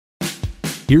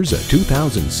Here's a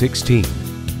 2016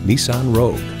 Nissan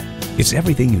Rogue. It's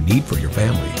everything you need for your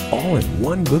family, all in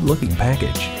one good-looking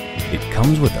package. It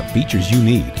comes with the features you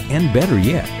need, and better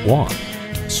yet, want.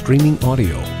 Streaming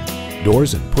audio,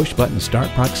 doors and push-button start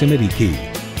proximity key,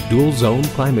 dual-zone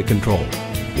climate control,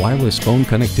 wireless phone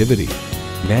connectivity,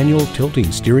 manual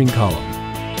tilting steering column,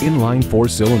 inline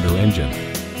 4-cylinder engine,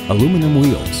 aluminum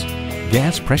wheels,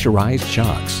 gas pressurized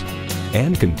shocks,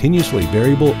 and continuously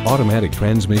variable automatic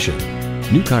transmission.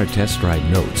 New Car Test Drive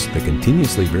notes the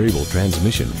continuously variable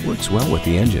transmission works well with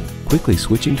the engine, quickly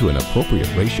switching to an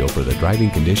appropriate ratio for the driving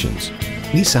conditions.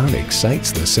 Nissan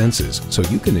excites the senses so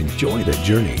you can enjoy the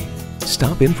journey.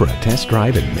 Stop in for a test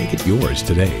drive and make it yours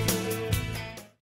today.